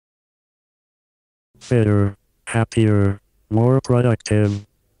fitter, happier, more productive,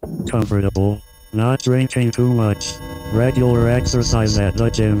 comfortable, not drinking too much, regular exercise at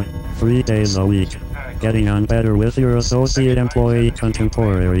the gym, 3 days a week, getting on better with your associate employee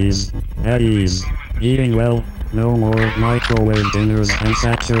contemporaries, at ease, eating well, no more microwave dinners and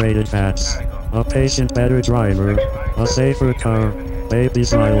saturated fats, a patient better driver, a safer car, baby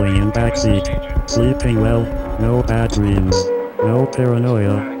smiling in backseat, sleeping well, no bad dreams, no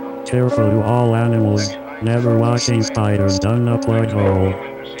paranoia, careful to all animals, never washing spiders down a plug hole,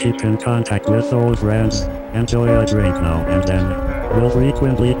 keep in contact with old friends, enjoy a drink now and then, will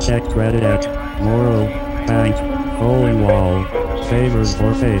frequently check credit at Moral, Bank, Hole in Wall, favors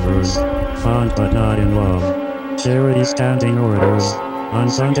for favors, fond but not in love, charity standing orders, on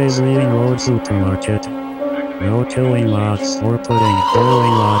Sundays reading Road Supermarket, no killing moths or putting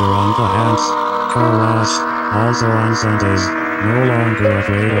boiling water on the ants, car wash, also on Sundays, no longer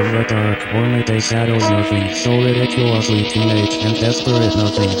afraid of the dark or midday shadows, nothing so ridiculously teenage and desperate,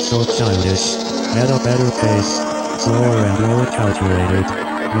 nothing so childish, at a better pace, slower and more calculated,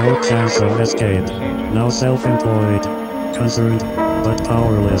 no chance of escape, now self-employed, concerned, but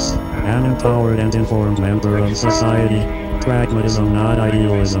powerless, an empowered and informed member of society, pragmatism not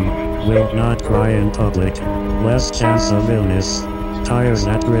idealism, will not cry in public, less chance of illness, tires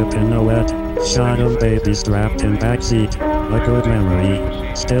that grip in a wet, shot of baby strapped in backseat, a good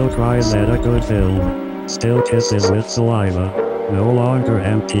memory, still cries at a good film, still kisses with saliva, no longer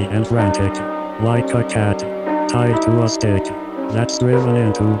empty and frantic, like a cat, tied to a stick, that's driven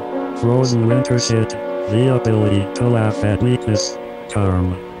into frozen winter shit, the ability to laugh at weakness,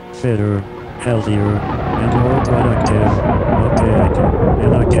 calm, fitter, healthier, and more productive, a pig,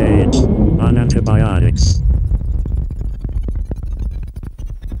 in a cage, on antibiotics.